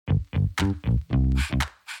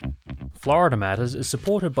Florida Matters is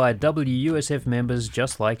supported by WUSF members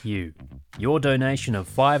just like you. Your donation of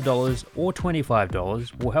 $5 or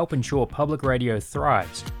 $25 will help ensure public radio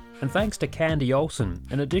thrives. And thanks to Candy Olson,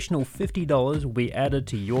 an additional $50 will be added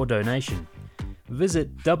to your donation.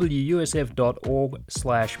 Visit wusf.org/match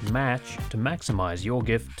to maximize your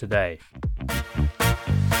gift today.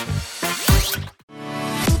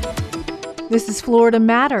 This is Florida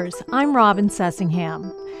Matters. I'm Robin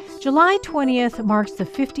Sessingham. July 20th marks the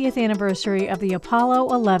 50th anniversary of the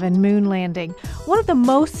Apollo 11 moon landing, one of the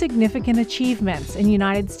most significant achievements in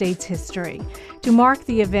United States history. To mark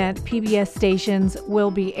the event, PBS stations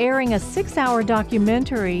will be airing a 6-hour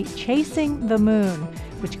documentary, Chasing the Moon,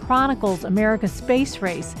 which chronicles America's space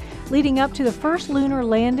race leading up to the first lunar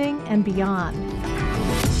landing and beyond.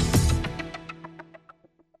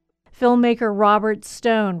 Filmmaker Robert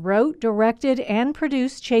Stone wrote, directed, and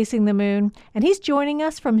produced Chasing the Moon, and he's joining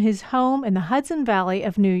us from his home in the Hudson Valley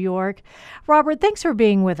of New York. Robert, thanks for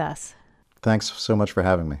being with us. Thanks so much for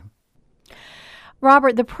having me.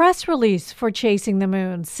 Robert, the press release for Chasing the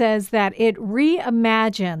Moon says that it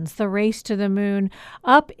reimagines the race to the moon,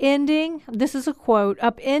 upending, this is a quote,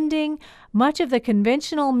 upending much of the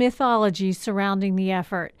conventional mythology surrounding the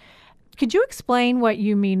effort. Could you explain what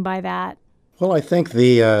you mean by that? Well, I think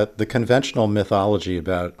the conventional mythology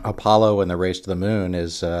about Apollo and the race to the moon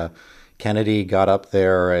is Kennedy got up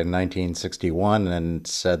there in 1961 and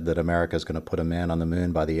said that America is going to put a man on the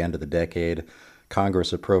moon by the end of the decade.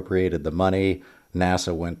 Congress appropriated the money.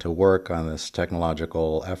 NASA went to work on this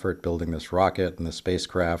technological effort, building this rocket and the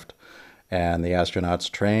spacecraft, and the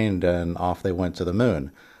astronauts trained and off they went to the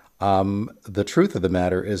moon. The truth of the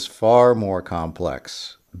matter is far more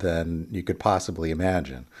complex than you could possibly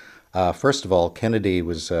imagine. First of all, Kennedy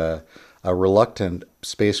was a reluctant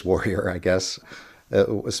space warrior, I guess.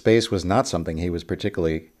 Space was not something he was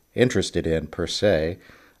particularly interested in, per se.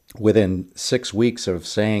 Within 6 weeks of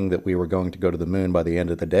saying that we were going to go to the moon by the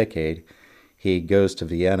end of the decade, he goes to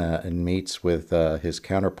Vienna and meets with his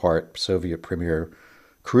counterpart, Soviet Premier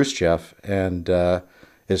Khrushchev, and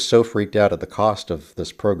is so freaked out at the cost of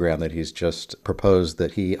this program that he's just proposed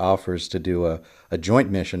that he offers to do a joint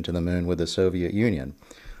mission to the moon with the Soviet Union.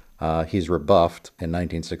 He's rebuffed in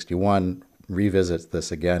 1961, revisits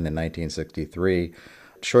this again in 1963.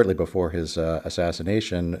 Shortly before his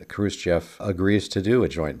assassination, Khrushchev agrees to do a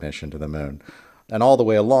joint mission to the moon. And all the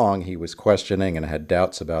way along, he was questioning and had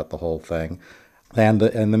doubts about the whole thing. And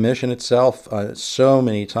the mission itself, so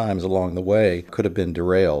many times along the way, could have been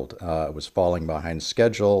derailed. It was falling behind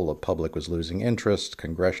schedule, the public was losing interest,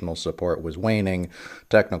 congressional support was waning,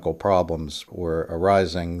 technical problems were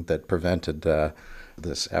arising that prevented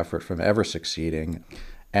this effort from ever succeeding.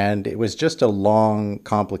 And it was just a long,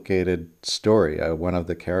 complicated story. One of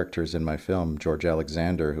the characters in my film, George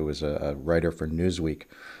Alexander, who was a writer for Newsweek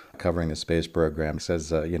covering the space program, says,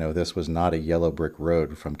 this was not a yellow brick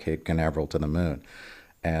road from Cape Canaveral to the moon.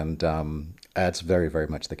 And that's very, very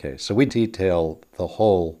much the case. So we detail the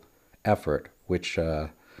whole effort, which the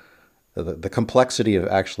complexity of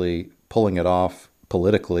actually pulling it off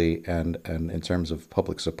politically and in terms of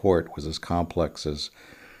public support was as complex as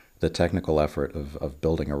the technical effort of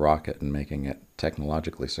building a rocket and making it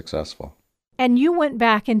technologically successful. And you went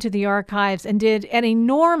back into the archives and did an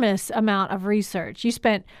enormous amount of research. You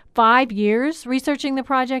spent 5 years researching the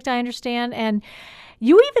project, I understand, and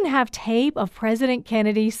you even have tape of President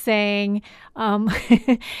Kennedy saying, I'm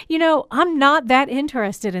not that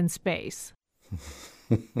interested in space.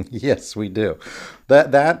 Yes, we do.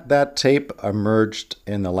 That tape emerged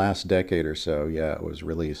in the last decade or so. Yeah, it was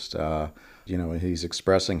released. He's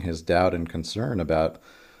expressing his doubt and concern about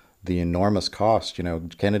the enormous cost.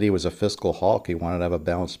 Kennedy was a fiscal hawk. He wanted to have a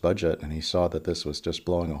balanced budget, and he saw that this was just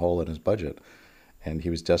blowing a hole in his budget. And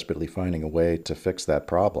he was desperately finding a way to fix that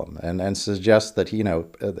problem and suggests that,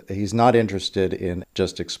 he's not interested in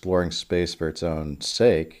just exploring space for its own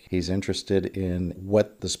sake. He's interested in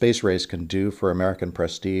what the space race can do for American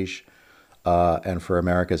prestige and for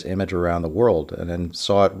America's image around the world, and then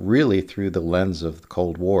saw it really through the lens of the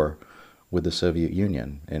Cold War with the Soviet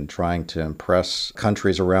Union in trying to impress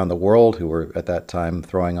countries around the world who were at that time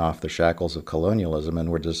throwing off the shackles of colonialism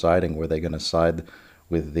and were deciding were they going to side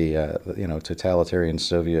with the totalitarian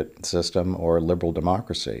Soviet system or liberal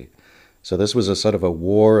democracy. So this was a sort of a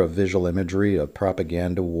war of visual imagery, a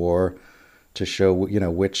propaganda war to show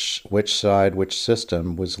which side, which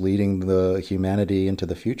system was leading the humanity into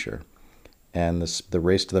the future. And the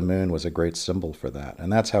race to the moon was a great symbol for that.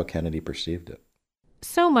 And that's how Kennedy perceived it.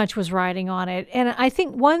 So much was riding on it. And I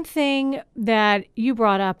think one thing that you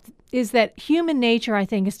brought up is that human nature, I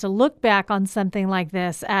think, is to look back on something like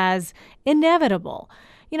this as inevitable.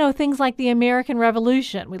 things like the American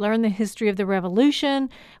Revolution. We learn the history of the Revolution,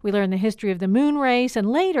 we learn the history of the moon race, and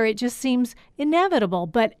later it just seems inevitable.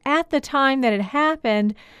 But at the time that it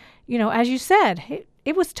happened, as you said,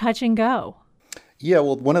 it was touch and go. Yeah,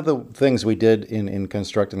 well, one of the things we did in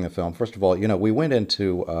constructing the film, first of all, we went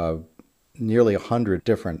into nearly 100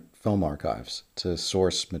 different film archives to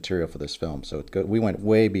source material for this film. So we went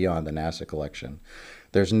way beyond the NASA collection.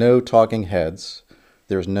 There's no talking heads.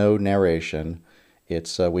 There's no narration.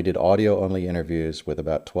 We did audio-only interviews with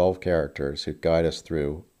about 12 characters who guide us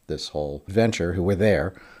through this whole venture, who were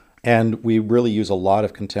there. And we really use a lot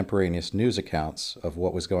of contemporaneous news accounts of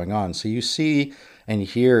what was going on. So you see and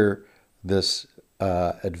hear this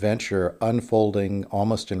adventure unfolding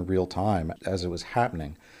almost in real time as it was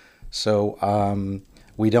happening. So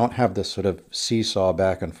we don't have this sort of seesaw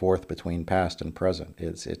back and forth between past and present.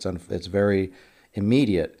 It's very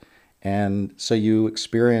immediate, and so you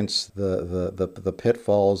experience the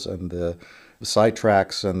pitfalls and the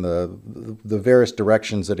sidetracks and the various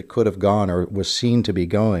directions that it could have gone or was seen to be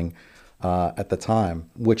going at the time,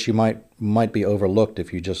 which you might be overlooked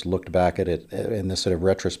if you just looked back at it in this sort of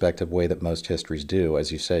retrospective way that most histories do,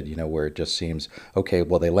 as you said, where it just seems, okay,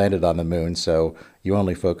 well, they landed on the moon, so you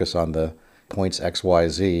only focus on the points X, Y,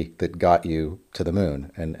 Z that got you to the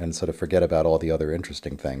moon and sort of forget about all the other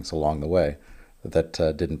interesting things along the way that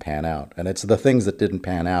didn't pan out. And it's the things that didn't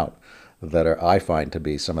pan out that I find to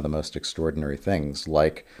be some of the most extraordinary things,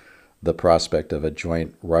 like the prospect of a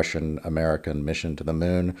joint Russian-American mission to the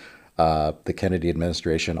moon. The Kennedy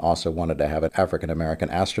administration also wanted to have an African-American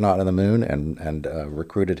astronaut on the moon and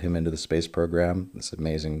recruited him into the space program, this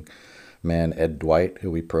amazing man, Ed Dwight, who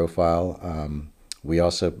we profile. We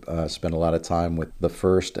also spent a lot of time with the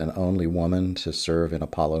first and only woman to serve in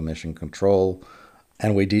Apollo mission control.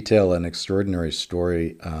 And we detail an extraordinary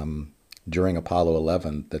story during Apollo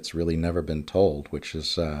 11 that's really never been told, which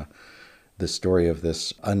is the story of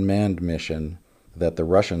this unmanned mission that the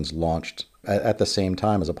Russians launched at the same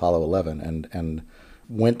time as Apollo 11 and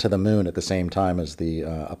went to the moon at the same time as the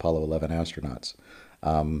Apollo 11 astronauts.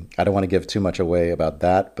 I don't want to give too much away about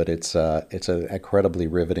that, but it's an incredibly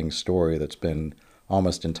riveting story that's been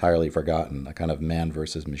almost entirely forgotten, a kind of man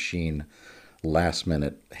versus machine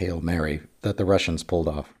last-minute Hail Mary that the Russians pulled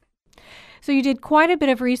off. So you did quite a bit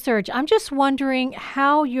of research. I'm just wondering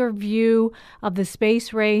how your view of the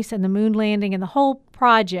space race and the moon landing and the whole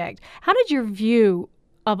project, how did your view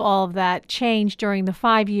of all of that change during the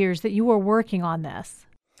 5 years that you were working on this?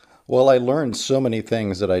 Well, I learned so many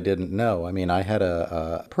things that I didn't know. I mean, I had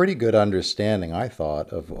a pretty good understanding, I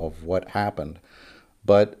thought, of what happened.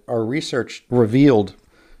 But our research revealed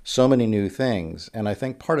so many new things. And I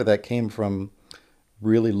think part of that came from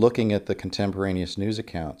really looking at the contemporaneous news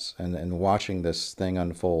accounts and watching this thing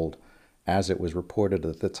unfold as it was reported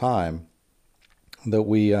at the time, that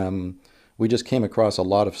we just came across a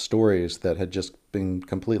lot of stories that had just been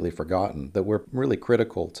completely forgotten, that were really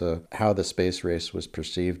critical to how the space race was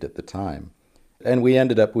perceived at the time. And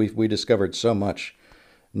we discovered so much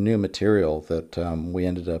new material that we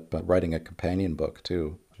ended up writing a companion book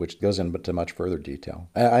too, which goes into much further detail.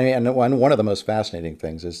 And one of the most fascinating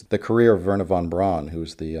things is the career of Wernher von Braun,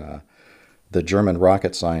 who's the German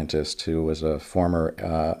rocket scientist who was a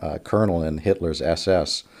former colonel in Hitler's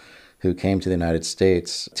SS, who came to the United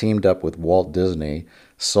States, teamed up with Walt Disney,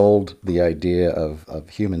 sold the idea of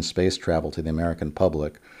human space travel to the American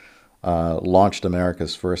public, launched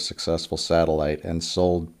America's first successful satellite, and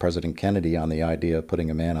sold President Kennedy on the idea of putting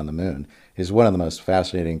a man on the moon. He's one of the most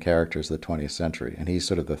fascinating characters of the 20th century, and he's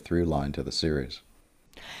sort of the through line to the series.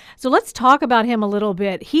 So let's talk about him a little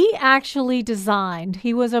bit. He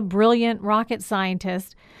was a brilliant rocket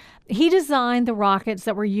scientist. He designed the rockets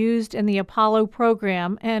that were used in the Apollo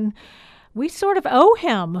program, and we sort of owe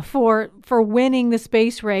him for winning the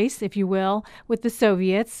space race, if you will, with the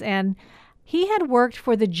Soviets. And he had worked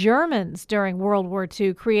for the Germans during World War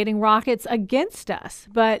II, creating rockets against us.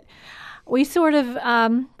 But we sort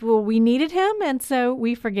of, we needed him, and so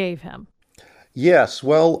we forgave him. Yes,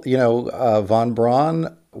 well, von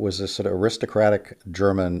Braun was a sort of aristocratic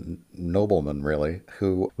German nobleman, really,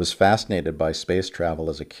 who was fascinated by space travel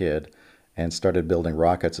as a kid and started building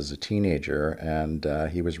rockets as a teenager. And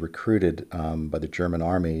he was recruited by the German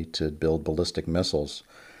army to build ballistic missiles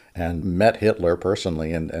and met Hitler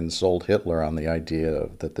personally and sold Hitler on the idea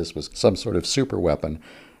that this was some sort of super weapon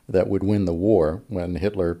that would win the war. When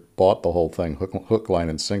Hitler bought the whole thing, hook, line,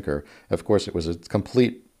 and sinker, of course, it was a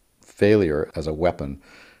complete failure as a weapon.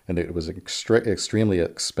 And it was extremely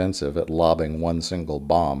expensive at lobbing one single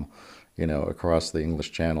bomb, across the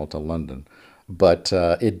English Channel to London. But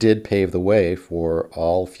it did pave the way for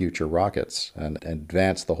all future rockets and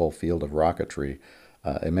advanced the whole field of rocketry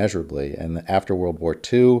immeasurably. And after World War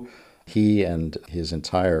II, he and his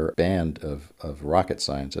entire band of rocket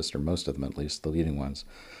scientists, or most of them at least, the leading ones,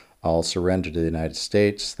 all surrendered to the United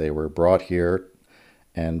States. They were brought here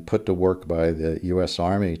and put to work by the U.S.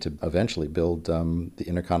 Army to eventually build the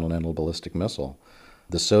intercontinental ballistic missile.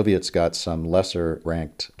 The Soviets got some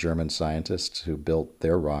lesser-ranked German scientists who built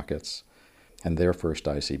their rockets and their first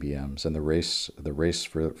ICBMs, and the race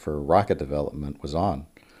for rocket development was on.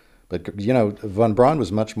 But von Braun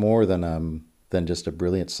was much more than just a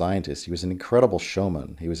brilliant scientist. He was an incredible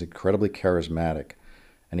showman. He was incredibly charismatic,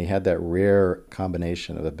 and he had that rare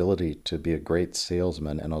combination of ability to be a great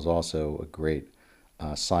salesman and was also a great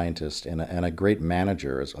scientist and a great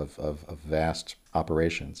manager of vast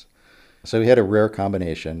operations. So he had a rare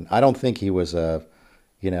combination. I don't think he was an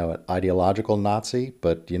ideological Nazi,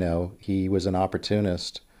 but, he was an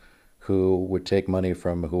opportunist who would take money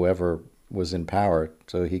from whoever was in power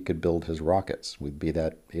so he could build his rockets. Would be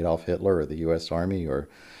that Adolf Hitler or the U.S. Army or,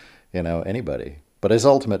 anybody. But his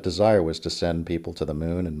ultimate desire was to send people to the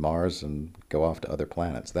moon and Mars and go off to other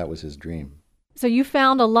planets. That was his dream. So you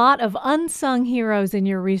found a lot of unsung heroes in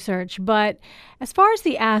your research, but as far as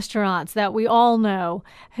the astronauts that we all know,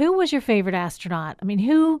 who was your favorite astronaut? I mean,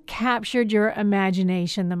 who captured your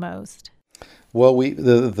imagination the most? Well,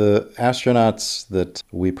 the astronauts that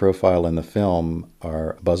we profile in the film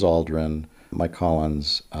are Buzz Aldrin, Mike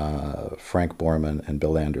Collins, Frank Borman, and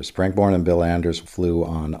Bill Anders. Frank Borman and Bill Anders flew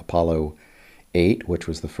on Apollo 8, which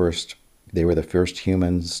was they were the first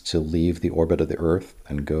humans to leave the orbit of the Earth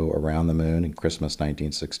and go around the moon in Christmas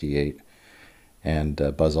 1968. And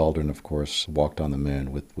Buzz Aldrin, of course, walked on the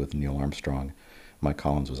moon with Neil Armstrong. Mike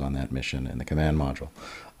Collins was on that mission in the command module.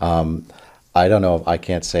 I don't know, I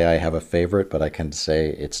can't say I have a favorite, but I can say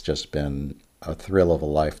it's just been a thrill of a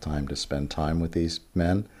lifetime to spend time with these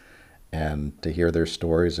men and to hear their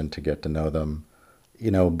stories and to get to know them.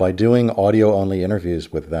 By doing audio-only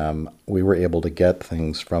interviews with them, we were able to get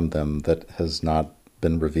things from them that has not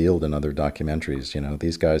been revealed in other documentaries.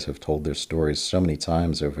 These guys have told their stories so many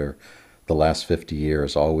times over the last 50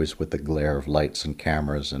 years, always with the glare of lights and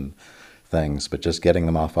cameras and things, but just getting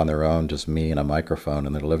them off on their own, just me and a microphone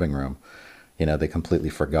in their living room. They completely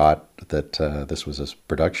forgot that this was a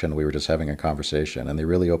production. We were just having a conversation, and they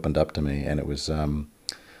really opened up to me, and it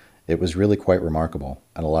was really quite remarkable.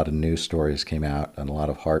 And a lot of new stories came out, and a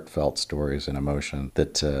lot of heartfelt stories and emotion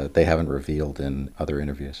that they haven't revealed in other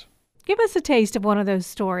interviews. Give us a taste of one of those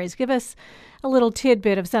stories. Give us a little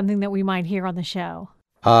tidbit of something that we might hear on the show.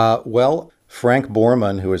 Well, Frank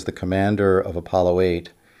Borman, who is the commander of Apollo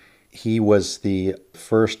 8, he was the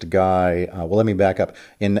first guy, let me back up.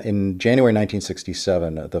 In January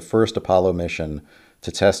 1967, the first Apollo mission to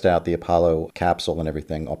test out the Apollo capsule and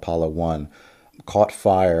everything, Apollo 1, caught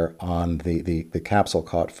fire on the capsule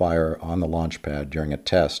caught fire on the launch pad during a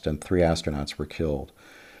test, and 3 astronauts were killed.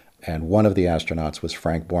 And one of the astronauts was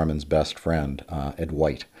Frank Borman's best friend, Ed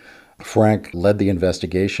White. Frank led the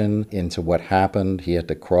investigation into what happened. He had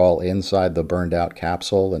to crawl inside the burned-out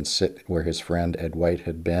capsule and sit where his friend Ed White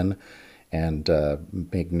had been and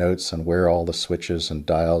make notes on where all the switches and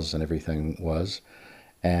dials and everything was.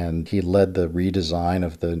 And he led the redesign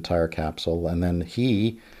of the entire capsule. And then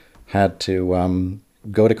he had to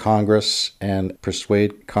go to Congress and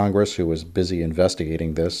persuade Congress, who was busy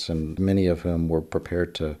investigating this, and many of whom were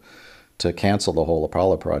prepared to cancel the whole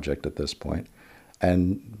Apollo project at this point,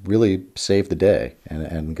 and really saved the day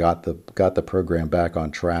and got the program back on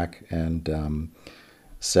track, and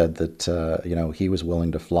said that he was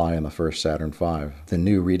willing to fly in the first Saturn V, the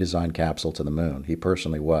new redesigned capsule to the moon. He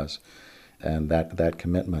personally was, and that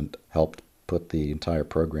commitment helped put the entire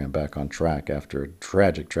program back on track after a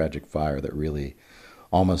tragic fire that really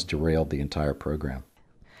almost derailed the entire program.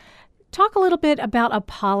 Talk a little bit about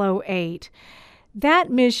Apollo 8.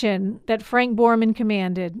 That mission that Frank Borman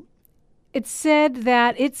commanded, it said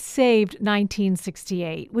that it saved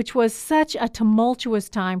 1968, which was such a tumultuous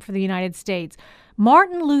time for the United States.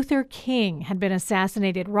 Martin Luther King had been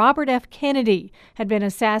assassinated. Robert F. Kennedy had been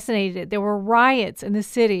assassinated. There were riots in the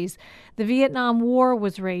cities. The Vietnam War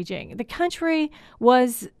was raging. The country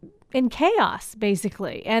was in chaos,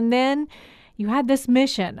 basically. And then you had this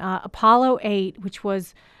mission, Apollo 8, which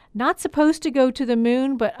was not supposed to go to the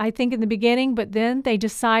moon, but I think in the beginning, but then they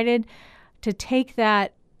decided to take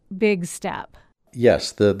that big step.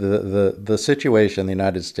 Yes, the situation in the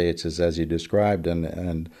United States is as you described,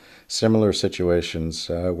 and similar situations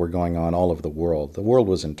were going on all over the world. The world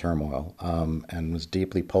was in turmoil and was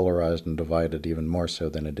deeply polarized and divided, even more so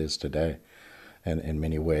than it is today in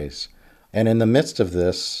many ways. And in the midst of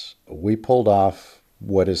this, we pulled off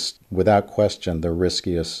what is, without question, the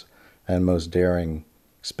riskiest and most daring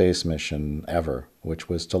space mission ever. which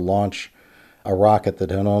was to launch a rocket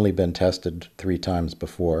that had only been tested 3 times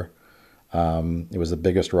before. It was the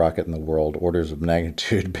biggest rocket in the world, orders of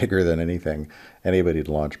magnitude bigger than anything anybody had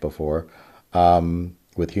launched before,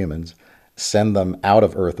 with humans. Send them out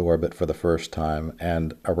of Earth orbit for the first time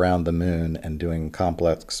and around the moon and doing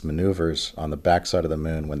complex maneuvers on the backside of the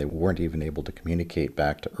moon when they weren't even able to communicate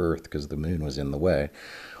back to Earth because the moon was in the way.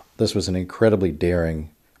 This was an incredibly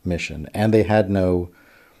daring mission, and they had no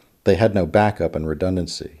backup and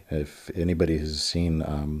redundancy. If anybody who's seen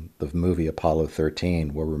the movie Apollo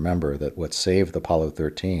 13 will remember that what saved Apollo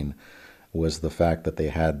 13 was the fact that they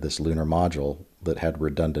had this lunar module that had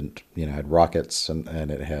redundant, had rockets and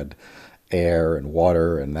it had air and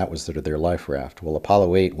water, and that was sort of their life raft. Well,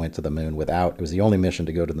 Apollo 8 went to the moon it was the only mission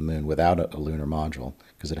to go to the moon without a lunar module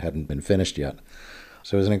because it hadn't been finished yet.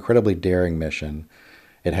 So it was an incredibly daring mission.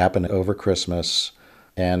 It happened over Christmas.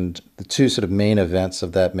 And the 2 sort of main events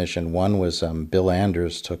of that mission, one was Bill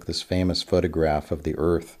Anders took this famous photograph of the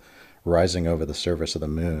Earth rising over the surface of the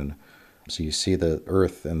moon. So you see the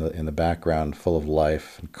Earth in the background full of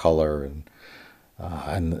life and color, and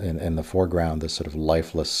in the foreground this sort of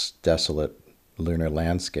lifeless, desolate lunar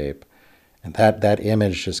landscape. And that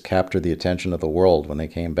image just captured the attention of the world when they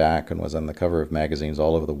came back and was on the cover of magazines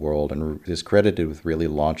all over the world and is credited with really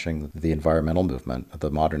launching the environmental movement, the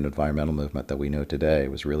modern environmental movement that we know today.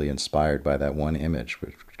 It was really inspired by that one image,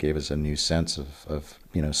 which gave us a new sense of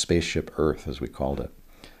spaceship Earth, as we called it.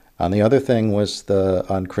 And the other thing was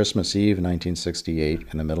on Christmas Eve, 1968,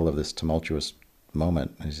 in the middle of this tumultuous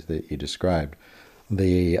moment that you described,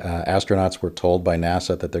 the astronauts were told by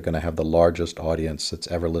NASA that they're going to have the largest audience that's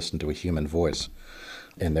ever listened to a human voice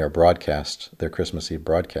in their broadcast, their Christmas Eve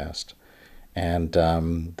broadcast. And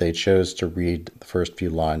they chose to read the first few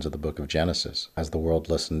lines of the book of Genesis as the world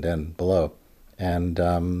listened in below. And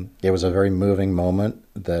it was a very moving moment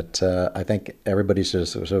that I think everybody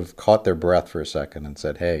sort of caught their breath for a second and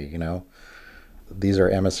said, hey, these are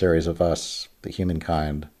emissaries of us, the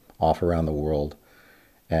humankind, off around the world.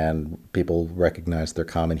 And people recognized their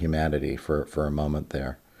common humanity for a moment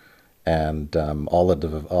there. And all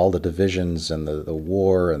the divisions and the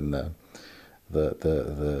war and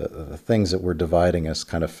the things that were dividing us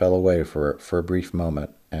kind of fell away for a brief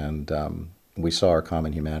moment. And we saw our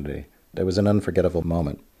common humanity. It was an unforgettable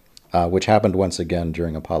moment, which happened once again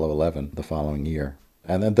during Apollo 11 the following year.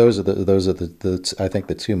 And then those are I think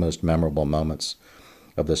the 2 most memorable moments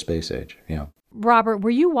of the space age. Yeah. Robert, were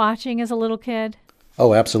you watching as a little kid?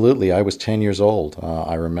 Oh, absolutely. I was 10 years old.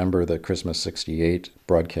 I remember the Christmas '68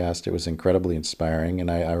 broadcast. It was incredibly inspiring, and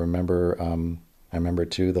I remember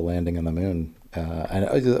too the landing on the moon. And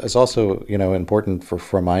it's also important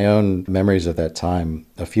for my own memories of that time.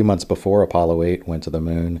 A few months before Apollo 8 went to the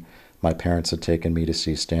moon, my parents had taken me to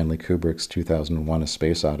see Stanley Kubrick's 2001: A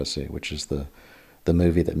Space Odyssey, which is the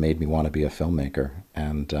movie that made me want to be a filmmaker,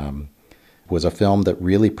 and was a film that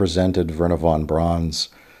really presented Wernher von Braun's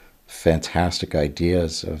fantastic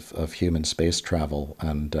ideas of human space travel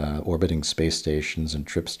and orbiting space stations and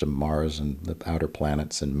trips to Mars and the outer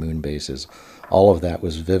planets and moon bases. All of that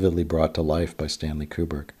was vividly brought to life by Stanley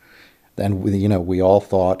Kubrick. And we all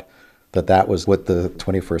thought that was what the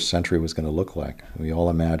 21st century was going to look like. We all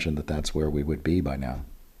imagined that that's where we would be by now.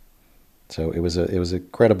 So it was a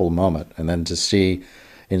credible moment. And then to see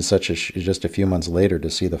in just a few months later, to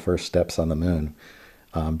see the first steps on the moon,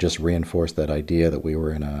 just reinforced that idea that we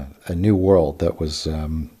were in a new world that was,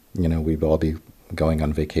 we'd all be going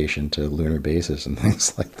on vacation to lunar bases and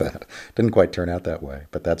things like that. Didn't quite turn out that way,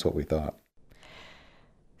 but that's what we thought.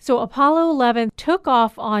 So Apollo 11 took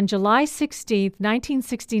off on July 16th,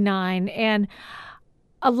 1969, and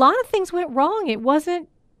a lot of things went wrong. It wasn't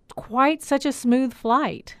quite such a smooth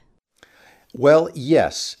flight. Well,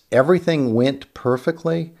 yes, everything went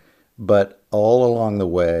perfectly, but all along the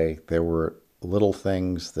way, there were little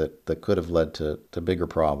things that could have led to bigger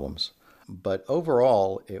problems. But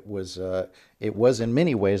overall, it was in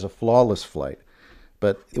many ways a flawless flight.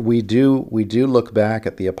 But we do look back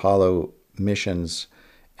at the Apollo missions,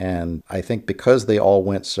 and I think because they all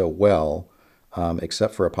went so well,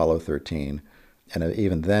 except for Apollo 13, and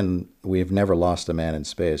even then, we've never lost a man in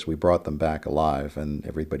space. We brought them back alive, and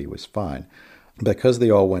everybody was fine. Because they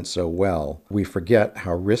all went so well, we forget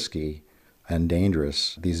how risky and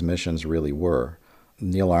dangerous these missions really were.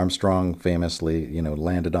 Neil Armstrong famously,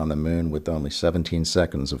 landed on the moon with only 17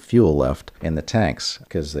 seconds of fuel left in the tanks,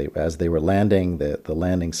 because as they were landing, the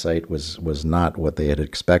landing site was not what they had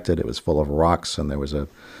expected. It was full of rocks, and there was a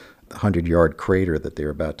 100-yard crater that they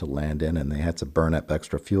were about to land in, and they had to burn up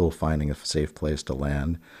extra fuel finding a safe place to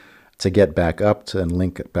land. to get back up to and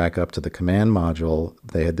link it back up to the command module,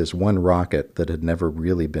 they had this one rocket that had never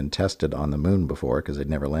really been tested on the moon before because they'd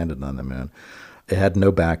never landed on the moon. It had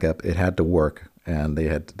no backup. It had to work, and they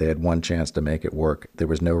had one chance to make it work. There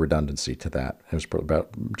was no redundancy to that. It was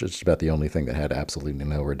just about the only thing that had absolutely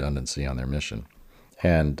no redundancy on their mission.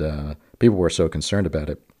 And people were so concerned about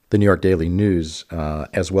it. The New York Daily News,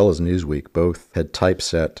 as well as Newsweek, both had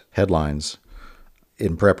typeset headlines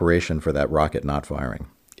in preparation for that rocket not firing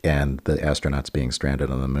and the astronauts being stranded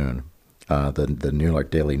on the moon. The New York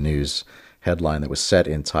Daily News headline that was set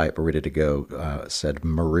in type, ready to go, said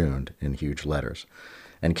 "marooned" in huge letters.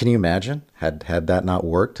 And can you imagine had that not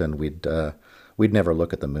worked, and we'd never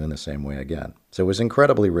look at the moon the same way again. So it was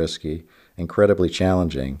incredibly risky, incredibly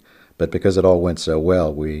challenging. But because it all went so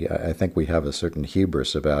well, I think we have a certain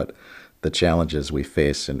hubris about the challenges we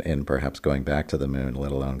face in perhaps going back to the moon,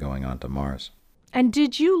 let alone going on to Mars. And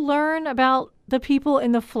did you learn about the people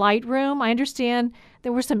in the flight room? I understand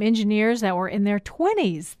there were some engineers that were in their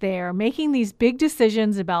 20s there making these big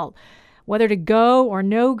decisions about whether to go or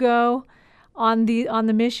no go on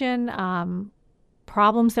the mission,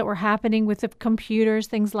 problems that were happening with the computers,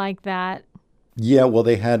 things like that. Yeah, well,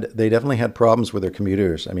 they definitely had problems with their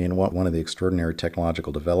computers. I mean, one of the extraordinary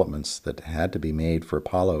technological developments that had to be made for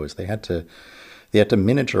Apollo is they had to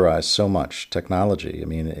miniaturize so much technology. I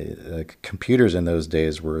mean, computers in those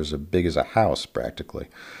days were as big as a house practically,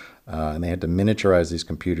 and they had to miniaturize these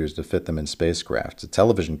computers to fit them in spacecraft. The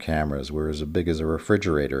television cameras were as big as a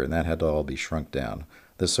refrigerator, and that had to all be shrunk down.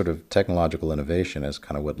 This sort of technological innovation is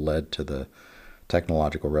kind of what led to the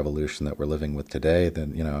technological revolution that we're living with today.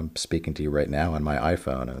 Then, I'm speaking to you right now on my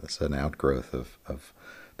iPhone, and it's an outgrowth of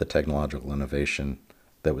the technological innovation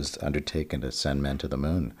that was undertaken to send men to the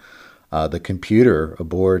moon. The computer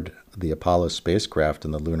aboard the Apollo spacecraft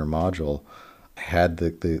and the lunar module had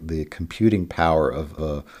the computing power of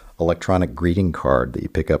an electronic greeting card that you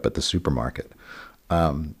pick up at the supermarket.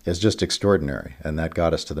 It's just extraordinary, and that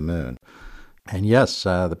got us to the moon. And yes,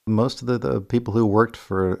 most of the people who worked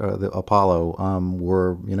for the Apollo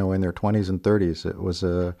were, in their 20s and 30s. It was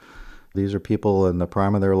these are people in the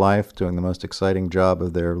prime of their life doing the most exciting job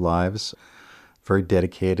of their lives, very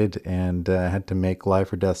dedicated, and had to make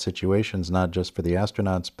life or death situations, not just for the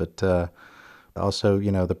astronauts, but also,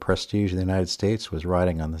 the prestige of the United States was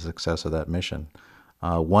riding on the success of that mission.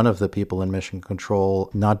 One of the people in Mission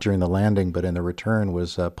Control, not during the landing, but in the return,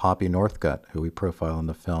 was Poppy Northcutt, who we profile in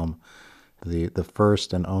the film. The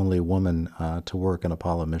first and only woman to work in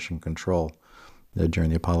Apollo Mission Control during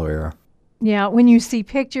the Apollo era. Yeah, when you see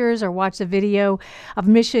pictures or watch the video of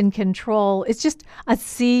Mission Control, it's just a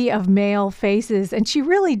sea of male faces, and she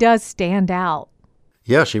really does stand out.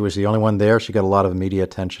 Yeah, she was the only one there. She got a lot of media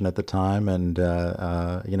attention at the time, and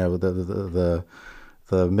the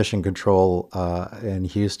Mission Control in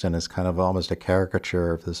Houston is kind of almost a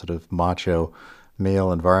caricature of the sort of macho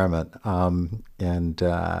male environment. Her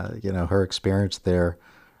experience there,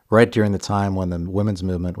 right during the time when the women's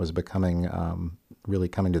movement was becoming really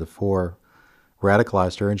coming to the fore,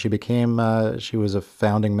 radicalized her, and she was a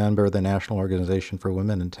founding member of the National Organization for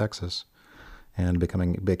Women in Texas, and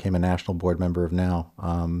became a national board member of NOW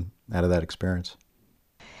out of that experience.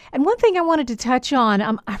 And one thing I wanted to touch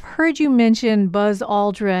on, I've heard you mention Buzz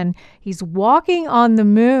Aldrin. He's walking on the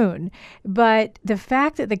moon, but the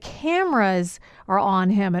fact that the cameras are on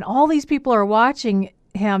him and all these people are watching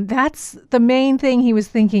him, that's the main thing he was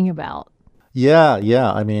thinking about. Yeah.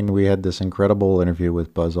 I mean, we had this incredible interview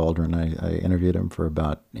with Buzz Aldrin. I interviewed him for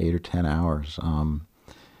about 8 or 10 hours.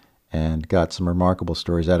 And got some remarkable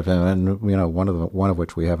stories out of him. And one of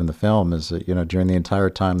which we have in the film is that during the entire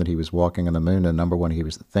time that he was walking on the moon, the number one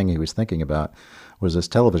thing he was thinking about was this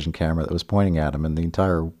television camera that was pointing at him, and the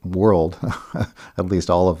entire world, at least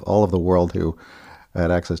all of the world who had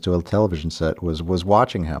access to a television set, was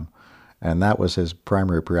watching him, and that was his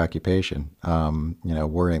primary preoccupation.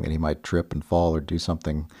 Worrying that he might trip and fall or do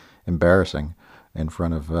something embarrassing in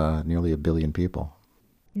front of nearly 1 billion people.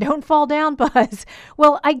 Don't fall down, Buzz.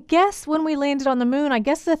 Well, I guess when we landed on the moon, I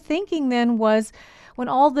guess the thinking then was when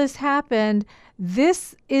all this happened,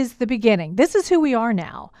 this is the beginning. This is who we are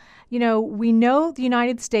now. We know the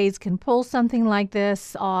United States can pull something like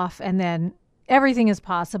this off, and then everything is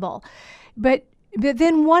possible. But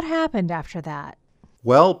then what happened after that?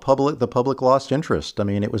 Well, the public lost interest. I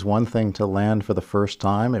mean, it was one thing to land for the first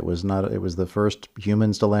time. It was the first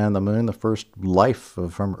humans to land on the moon, the first life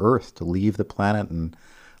from Earth to leave the planet and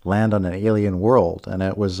land on an alien world. And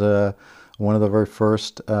it was one of the very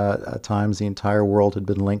first times the entire world had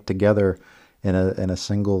been linked together in a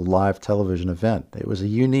single live television event. It was a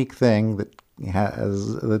unique thing that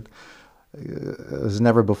has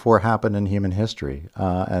never before happened in human history,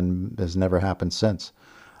 and has never happened since.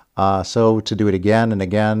 So to do it again and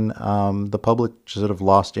again, the public sort of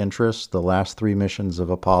lost interest. The last three missions of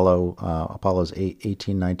Apollos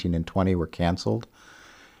 18, 19, and 20 were canceled.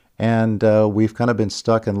 And we've kind of been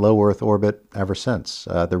stuck in low Earth orbit ever since.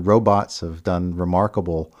 The robots have done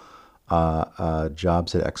remarkable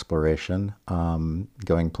jobs at exploration,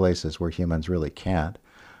 going places where humans really can't.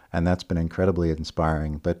 And that's been incredibly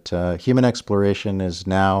inspiring. But human exploration is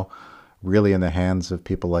now really in the hands of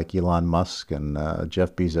people like Elon Musk and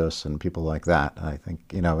Jeff Bezos and people like that. I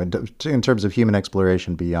think, in terms of human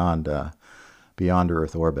exploration beyond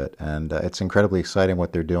Earth orbit, and it's incredibly exciting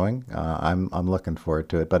what they're doing. I'm looking forward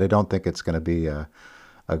to it, but I don't think it's going to be a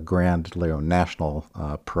grand national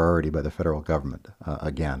priority by the federal government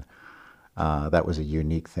again. That was a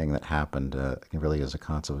unique thing that happened really as a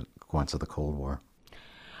consequence of the Cold War.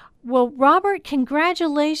 Well, Robert,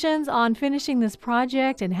 congratulations on finishing this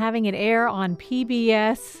project and having it air on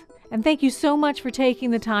PBS. And thank you so much for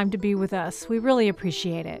taking the time to be with us. We really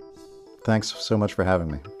appreciate it. Thanks so much for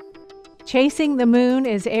having me. Chasing the Moon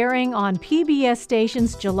is airing on PBS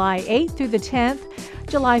stations July 8th through the 10th,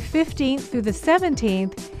 July 15th through the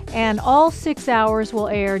 17th, and all 6 hours will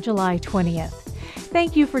air July 20th.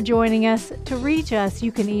 Thank you for joining us. To reach us,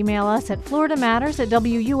 you can email us at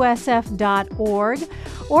floridamatters@wusf.org,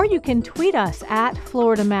 or you can tweet us at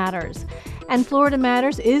Florida Matters. And Florida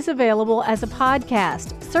Matters is available as a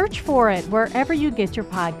podcast. Search for it wherever you get your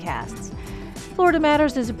podcasts. Florida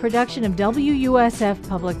Matters is a production of WUSF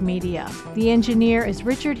Public Media. The engineer is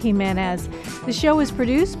Richard Jimenez. The show is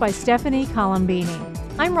produced by Stephanie Colombini.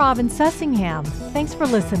 I'm Robin Sussingham. Thanks for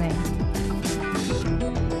listening.